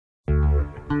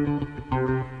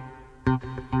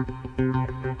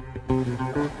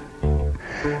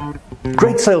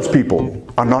salespeople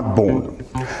are not born,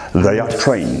 they are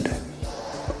trained.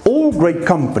 All great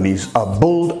companies are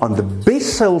built on the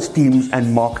best sales teams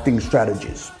and marketing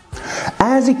strategies.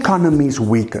 As economies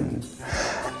weaken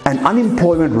and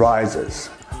unemployment rises,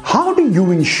 how do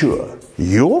you ensure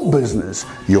your business,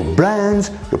 your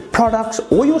brands, your products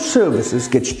or your services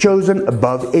gets chosen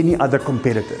above any other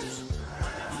competitors?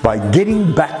 By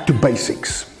getting back to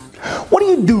basics. What do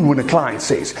you do when a client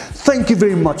says, "Thank you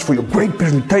very much for your great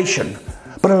presentation,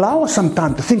 but allow us some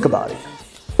time to think about it"?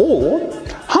 Or,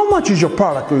 "How much is your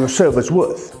product or your service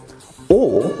worth?"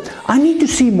 Or, "I need to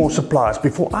see more suppliers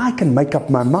before I can make up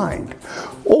my mind."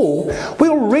 Or, "We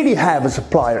already have a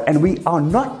supplier and we are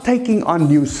not taking on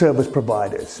new service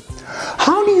providers."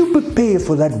 How do you prepare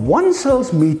for that one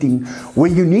sales meeting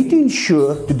where you need to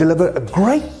ensure to deliver a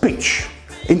great pitch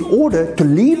in order to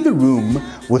leave the room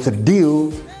with a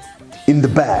deal in the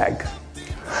bag?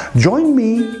 Join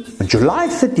me on July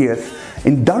 30th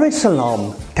in Dar es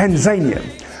Salaam, Tanzania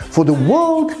for the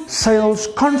World Sales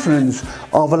Conference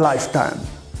of a Lifetime,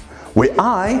 where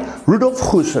I, Rudolf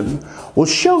Goosen, will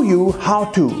show you how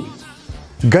to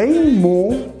gain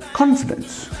more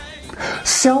confidence,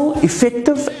 sell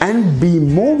effective and be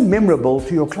more memorable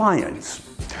to your clients,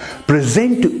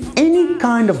 present to any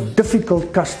kind of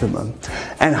difficult customer,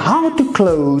 and how to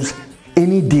close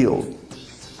any deal.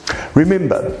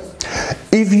 Remember,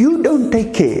 if you don't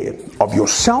take care of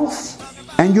yourself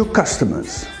and your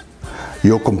customers,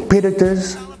 your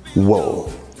competitors will.